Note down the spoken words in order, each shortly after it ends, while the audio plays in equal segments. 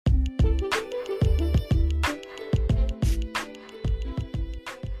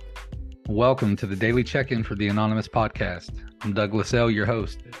Welcome to the Daily Check-In for the Anonymous Podcast. I'm Douglas L., your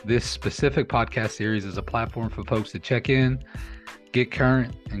host. This specific podcast series is a platform for folks to check in, get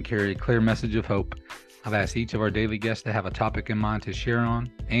current, and carry a clear message of hope. I've asked each of our daily guests to have a topic in mind to share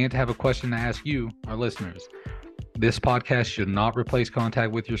on and to have a question to ask you, our listeners. This podcast should not replace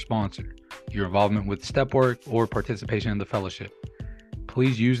contact with your sponsor, your involvement with step work, or participation in the fellowship.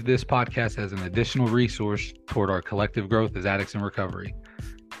 Please use this podcast as an additional resource toward our collective growth as addicts in recovery.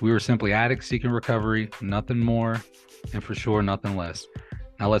 We were simply addicts seeking recovery, nothing more, and for sure, nothing less.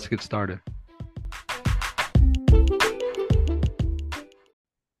 Now let's get started. All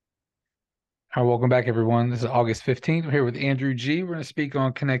right, welcome back, everyone. This is August 15th. We're here with Andrew G. We're going to speak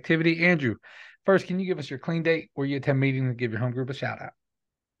on connectivity. Andrew, first, can you give us your clean date where you attend meetings and give your home group a shout out?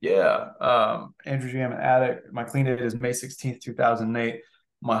 Yeah. Andrew G. I'm an addict. My clean date is May 16th, 2008.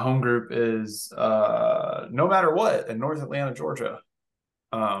 My home group is No Matter What in North Atlanta, Georgia.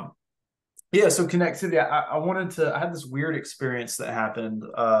 So connectivity. I had this weird experience that happened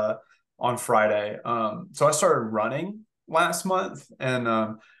on Friday. So I started running last month,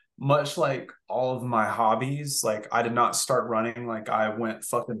 and much like all of my hobbies, like I did not start running like I went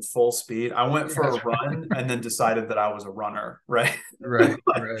fucking full speed. I went for a run and then decided that I was a runner, right? Right.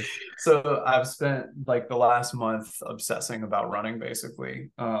 So I've spent like the last month obsessing about running, basically.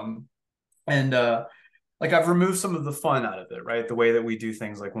 And like I've removed some of the fun out of it, right? The way that we do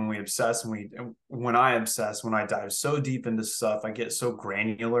things, like when we obsess and when I obsess, when I dive so deep into stuff, I get so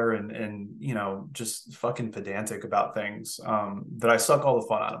granular and just fucking pedantic about things that I suck all the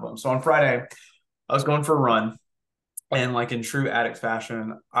fun out of them. So on Friday, I was going for a run, and like in true addict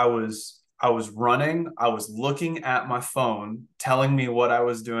fashion, I was running. I was looking at my phone, telling me what I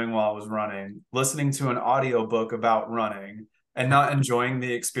was doing while I was running, listening to an audiobook about running, and not enjoying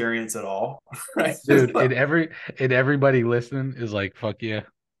the experience at all. Right. Dude, and everybody listening is like, fuck yeah.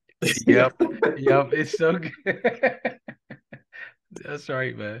 Yep. It's so good. That's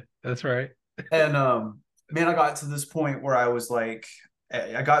right, man. That's right. And man, I got to this point where I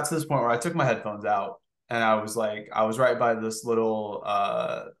took my headphones out, and I was right by this little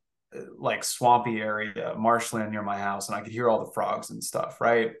like swampy area, marshland near my house, and I could hear all the frogs and stuff,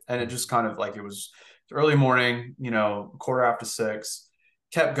 right? And it just kind of like, it was early morning, 6:15,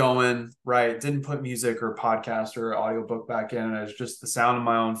 kept going, right? Didn't put music or podcast or audiobook back in. And it was just the sound of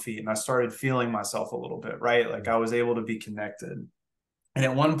my own feet. And I started feeling myself a little bit, right? Like I was able to be connected. And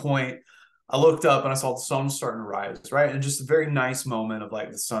at one point, I looked up and I saw the sun starting to rise, right? And just a very nice moment of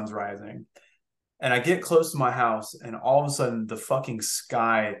like the sun's rising. And I get close to my house, and all of a sudden the fucking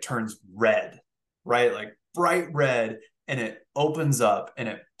sky turns red, right? Like bright red, and it opens up and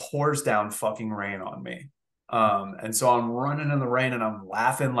it pours down fucking rain on me. And so I'm running in the rain and I'm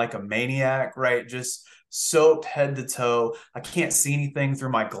laughing like a maniac, right? Just soaked head to toe. I can't see anything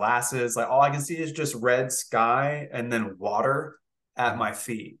through my glasses. Like all I can see is just red sky and then water at my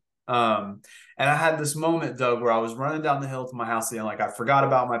feet. And I had this moment, Doug, where I was running down the hill to my house, and like I forgot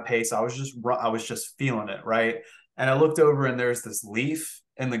about my pace. I was just feeling it, right? And I looked over, and there's this leaf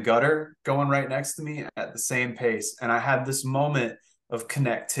in the gutter going right next to me at the same pace. And I had this moment of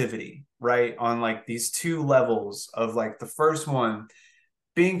connectivity, right? On like these two levels of like the first one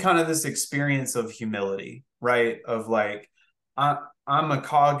being kind of this experience of humility, right? Of like, I'm a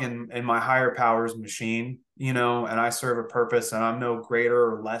cog in my higher powers machine, and I serve a purpose, and I'm no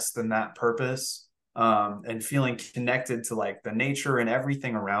greater or less than that purpose. And feeling connected to like the nature and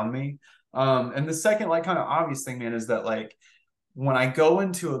everything around me. And the second, like, kind of obvious thing, man, is that like when I go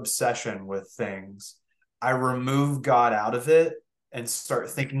into obsession with things, I remove God out of it and start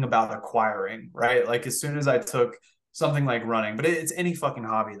thinking about acquiring, right? Like as soon as I took something like running, but it's any fucking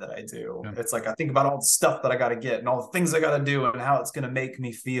hobby that I do. Yeah. It's like I think about all the stuff that I got to get and all the things I got to do and how it's going to make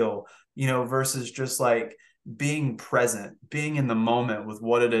me feel, versus just like being present, being in the moment with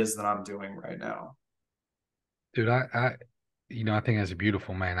what it is that I'm doing right now. Dude, I think that's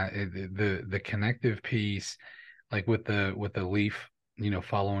beautiful, man. The connective piece, like with the leaf,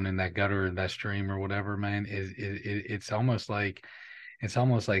 following in that gutter or that stream or whatever, man, it's almost like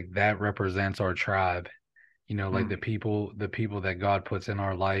that represents our tribe. Like the people that God puts in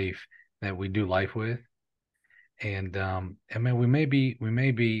our life that we do life with. And man, we may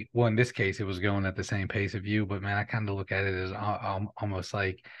be, well, in this case, it was going at the same pace of you, but man, I kind of look at it as almost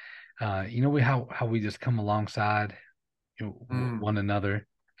like, how we just come alongside one another.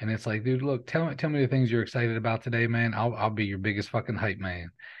 And it's like, dude, look, tell me the things you're excited about today, man. I'll be your biggest fucking hype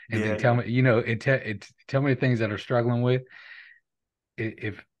man. And then tell me, tell me the things that are struggling with.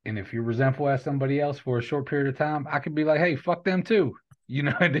 If you're resentful at somebody else for a short period of time, I could be like, hey, fuck them too. you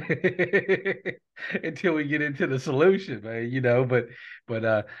know, until we get into the solution, man, you know, but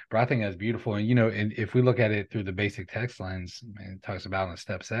I think that's beautiful. And, you know, and if we look at it through the basic text lens, man, it talks about in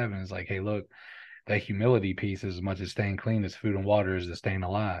step 7, it's like, hey, look, that humility piece, as much as staying clean as food and water is to staying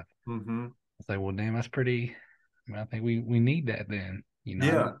alive. Mm-hmm. It's like, well, damn, that's pretty, I mean, I think we need that then, you know, I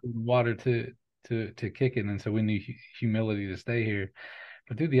need Yeah. food and water to kick it. And so we need humility to stay here.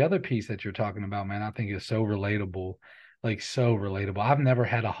 But dude, the other piece that you're talking about, man, I think is so relatable, like so relatable. I've never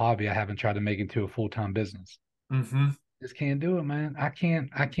had a hobby I haven't tried to make into a full-time business. Mm-hmm. Just can't do it, man. I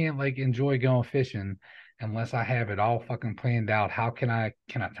can't like enjoy going fishing unless I have it all fucking planned out. How can I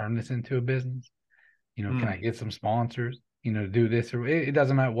turn this into a business? You know, can I Mm. get some sponsors, you know, to do this, or it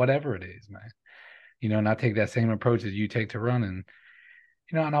doesn't matter, whatever it is, man. You know, and I take that same approach as you take to running,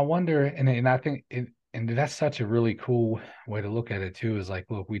 you know, and I wonder, and I think and that's such a really cool way to look at it too, is like,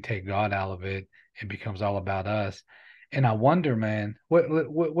 look, we take God out of it, it becomes all about us. And I wonder, man,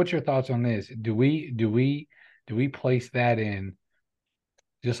 what's your thoughts on this? Do we place that in,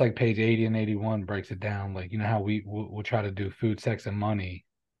 just like page 80 and 81 breaks it down, like, you know, how we'll try to do food, sex, and money,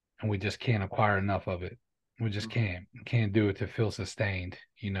 and we just can't acquire enough of it. We just can't do it to feel sustained,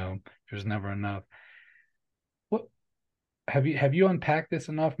 you know, there's never enough. What have you unpacked this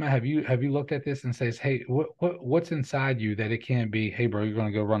enough, man? Have you looked at this and says, hey, what's inside you that it can't be, hey bro, you're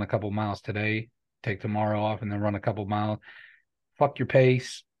gonna go run a couple miles today, take tomorrow off, and then run a couple miles. Fuck your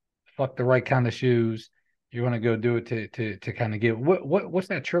pace, fuck the right kind of shoes. You're gonna go do it to kind of get what's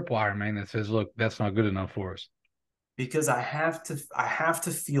that tripwire, man, that says, look, that's not good enough for us. Because I have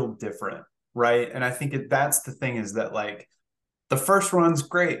to feel different, right? And I think that's the thing, is that like the first run's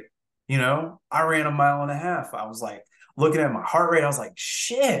great. You know, I ran a mile and a half. I was like looking at my heart rate. I was like,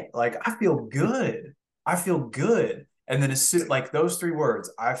 shit, like I feel good. I feel good. And then as soon like those 3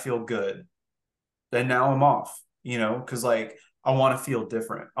 words, I feel good. Then now I'm off, you know, because like I want to feel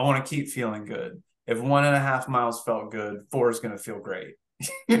different. I want to keep feeling good. If 1.5 miles felt good, 4 is going to feel great.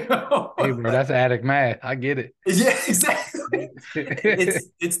 You know? Hey bro, that's addict math. I get it. Yeah, exactly.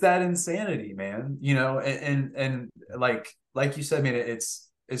 It's that insanity, man. You know, and like you said, man, it's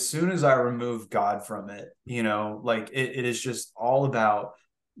as soon as I remove God from it, you know, like it is just all about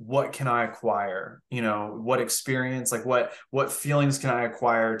what can I acquire, you know, what experience, like what feelings can I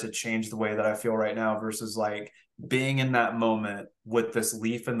acquire to change the way that I feel right now, versus like being in that moment with this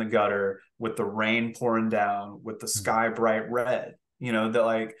leaf in the gutter, with the rain pouring down, with the sky bright red, you know, that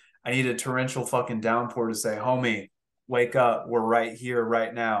like I need a torrential fucking downpour to say, homie, wake up. We're right here,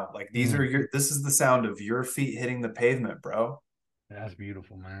 right now. Like this is the sound of your feet hitting the pavement, bro. That's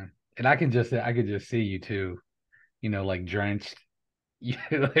beautiful, man. And I could just see you too, you know, like drenched, you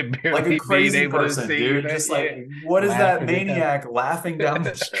know, like Like a barely being crazy able to person, see, you dude. know, Just yeah, like, what is that laughing and maniac laughing down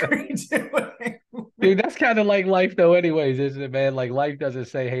the kind street doing? dude, that's kind of like life though, anyways, isn't it, man? Like life doesn't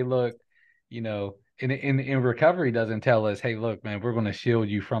say, hey, look, you know, in recovery doesn't tell us, hey, look, man, we're gonna shield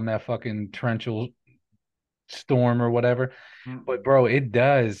you from that fucking torrential storm or whatever. But bro, it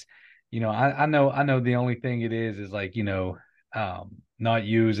does. You know, I know the only thing it is like, you know, not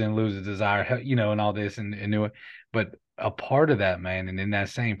use and lose a desire, you know, and all this and do it. But a part of that, man, and in that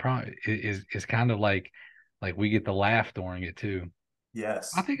same problem is kind of like we get to laugh during it too. I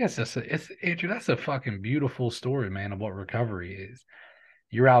Yes. think that's just it's Andrew, that's a fucking beautiful story, man, of what recovery is.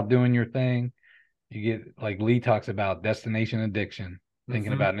 You're out doing your thing. You get, like Lee talks about, destination addiction,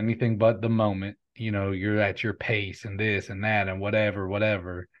 thinking Mm-hmm. about anything but the moment. You know, you're at your pace and this and that and whatever,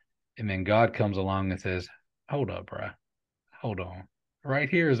 whatever. And then God comes along and says, hold up, bro. Hold on. Right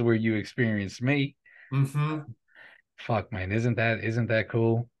here is where you experience me. Mm-hmm. Fuck, man. Isn't that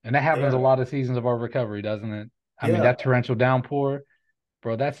cool? And that happens a Yeah. lot of seasons of our recovery, doesn't it? I mean, Yeah. that torrential downpour,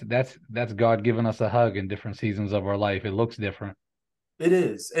 bro, that's God giving us a hug in different seasons of our life. It looks different. It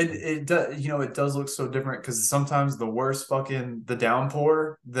is. And it does, you know, it does look so different because sometimes the worst fucking the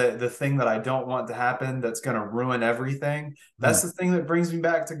downpour, the thing that I don't want to happen that's gonna ruin everything, Hmm. that's the thing that brings me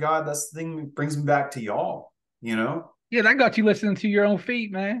back to God. That's the thing that brings me back to y'all, you know? Yeah, that got you listening to your own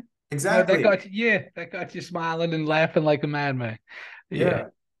feet, man. That Exactly. got you, yeah, that got you smiling and laughing like a madman. Yeah, Yeah.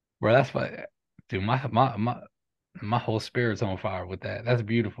 bro, that's what, dude. My whole spirit's on fire with that. That's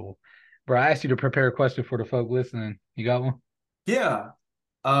beautiful, bro. I asked you to prepare a question for the folk listening. You got one? Yeah.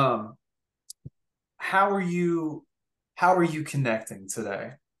 Um, how are you connecting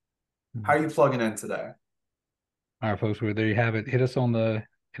today? How Mhm. are you plugging in today? All right, folks. Well, there you have it. Hit us on the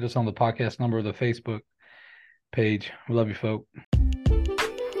podcast number of the Facebook page. We love you, folk.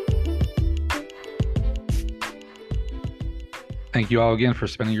 Thank you all again for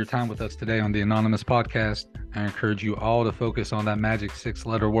spending your time with us today on the Anonymous Podcast. I encourage you all to focus on that magic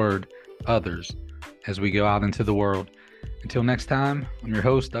 6-letter word, others, as we go out into the world. Until next time, I'm your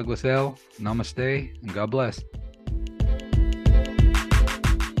host, Douglas L. Namaste, and God bless.